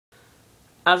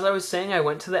as I was saying, I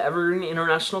went to the Evergreen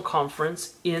International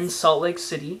Conference in Salt Lake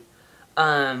City.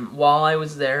 While I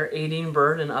was there, Aideen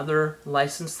Bird and other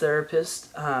licensed therapists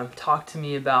talked to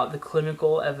me about the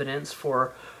clinical evidence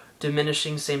for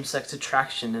diminishing same-sex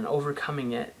attraction and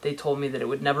overcoming it. They told me that it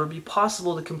would never be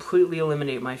possible to completely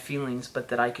eliminate my feelings, but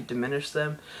that I could diminish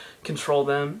them, control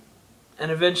them,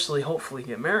 and eventually, hopefully,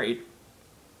 get married.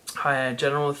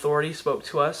 General Authority spoke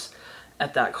to us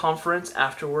at that conference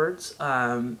afterwards.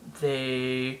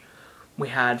 We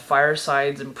had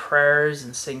firesides and prayers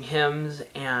and sang hymns,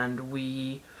 and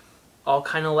we all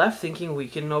kind of left thinking we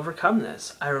can overcome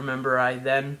this. I remember I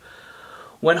then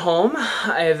went home.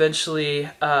 I eventually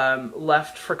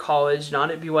left for college,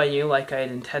 not at BYU like I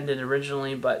had intended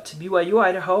originally, but to BYU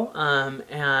Idaho,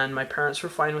 and my parents were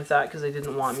fine with that because they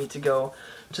didn't want me to go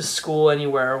to school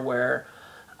anywhere where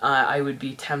I would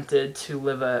be tempted to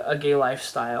live a gay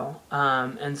lifestyle.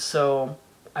 And so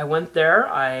I went there.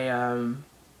 I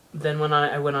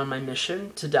went on my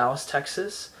mission to Dallas,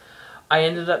 Texas. I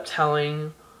ended up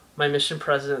telling my mission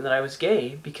president that I was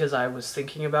gay because I was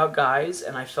thinking about guys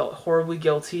and I felt horribly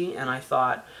guilty, and I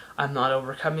thought, I'm not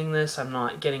overcoming this, I'm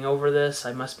not getting over this,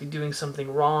 I must be doing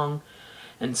something wrong.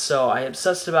 And so I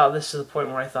obsessed about this to the point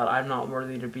where I thought, I'm not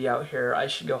worthy to be out here, I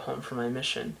should go home for my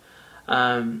mission.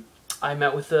 I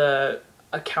met with a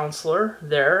counselor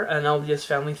there, an LDS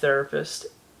family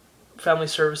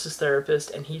services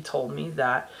therapist, and he told me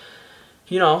that,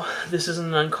 this isn't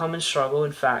an uncommon struggle.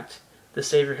 In fact, the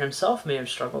Savior himself may have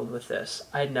struggled with this.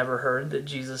 I had never heard that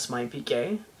Jesus might be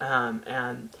gay,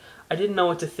 and I didn't know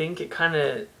what to think. It kind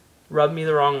of rubbed me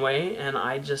the wrong way, and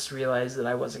I just realized that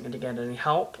I wasn't going to get any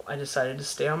help. I decided to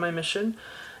stay on my mission,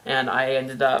 and I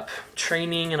ended up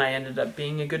training, and I ended up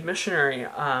being a good missionary.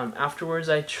 Afterwards,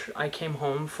 I came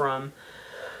home from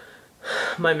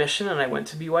my mission, and I went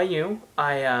to BYU.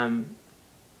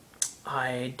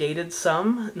 I dated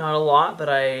some, not a lot, but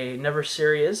I never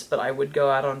serious, but I would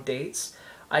go out on dates.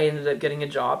 I ended up getting a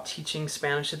job teaching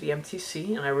Spanish at the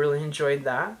MTC, and I really enjoyed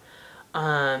that.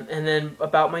 And then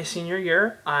about my senior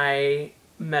year, I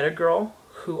met a girl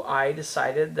who I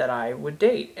decided that I would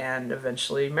date and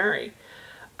eventually marry.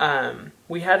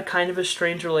 We had kind of a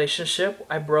strange relationship.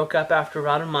 I broke up after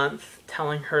about a month,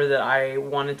 telling her that I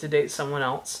wanted to date someone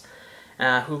else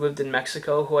who lived in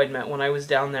Mexico, who I'd met when I was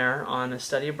down there on a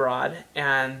study abroad.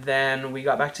 And then we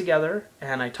got back together,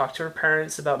 and I talked to her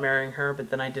parents about marrying her, but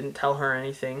then I didn't tell her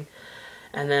anything.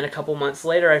 And then a couple months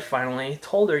later, I finally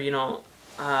told her,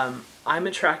 I'm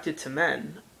attracted to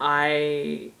men.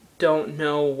 I don't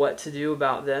know what to do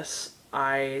about this.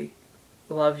 I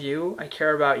love you, I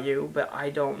care about you, but I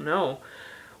don't know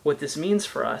what this means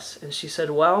for us. And she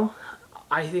said, well,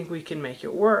 I think we can make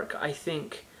it work. I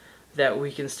think that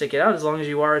we can stick it out as long as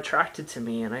you are attracted to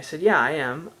me. And I said, yeah, I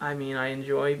am. I mean, I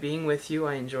enjoy being with you.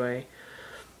 I enjoy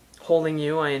holding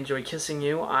you. I enjoy kissing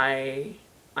you. I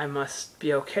must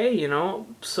be okay,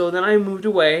 So then I moved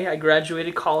away. I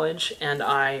graduated college, and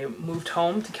I moved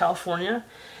home to California.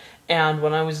 And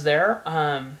when I was there,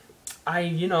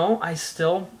 I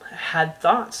still had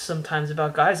thoughts sometimes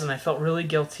about guys, and I felt really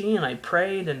guilty, and I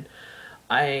prayed, and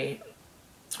I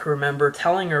remember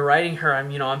telling her, writing her,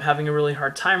 I'm having a really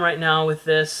hard time right now with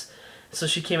this. So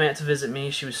she came out to visit me.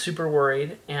 She was super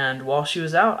worried, and while she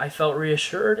was out, I felt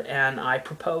reassured, and I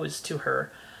proposed to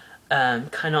her,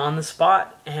 kind of on the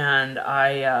spot, and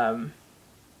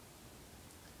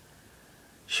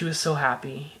she was so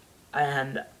happy,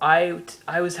 and I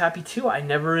was happy too. I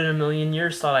never in a million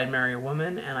years thought I'd marry a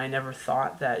woman, and I never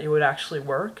thought that it would actually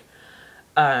work.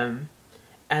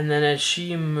 And then as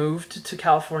she moved to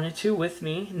California too with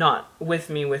me, not with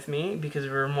me, because we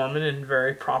were Mormon and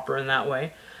very proper in that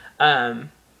way.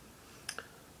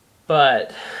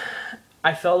 But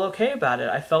I felt okay about it.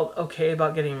 I felt okay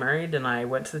about getting married, and I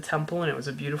went to the temple, and it was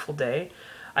a beautiful day.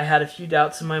 I had a few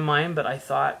doubts in my mind, but I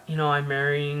thought, I'm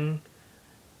marrying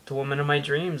the woman of my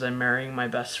dreams. I'm marrying my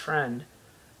best friend.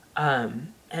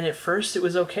 And at first it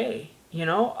was okay.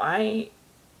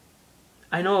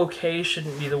 I know okay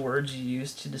shouldn't be the words you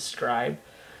use to describe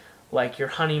like your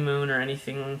honeymoon or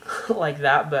anything like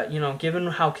that, but given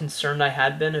how concerned I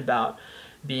had been about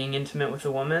being intimate with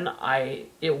a woman,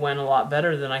 it went a lot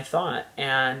better than I thought,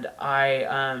 and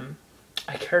I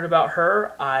cared about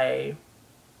her. I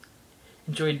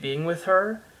enjoyed being with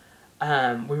her.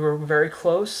 We were very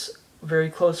close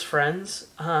friends,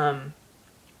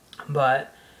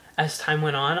 but as time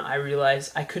went on, I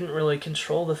realized I couldn't really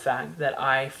control the fact that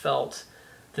I felt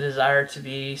the desire to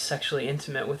be sexually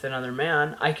intimate with another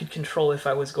man. I could control if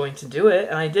I was going to do it,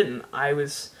 and I didn't. I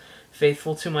was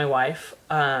faithful to my wife,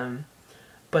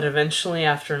 but eventually,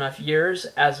 after enough years,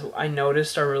 as I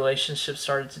noticed our relationship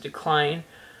started to decline,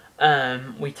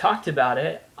 we talked about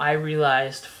it. I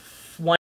realized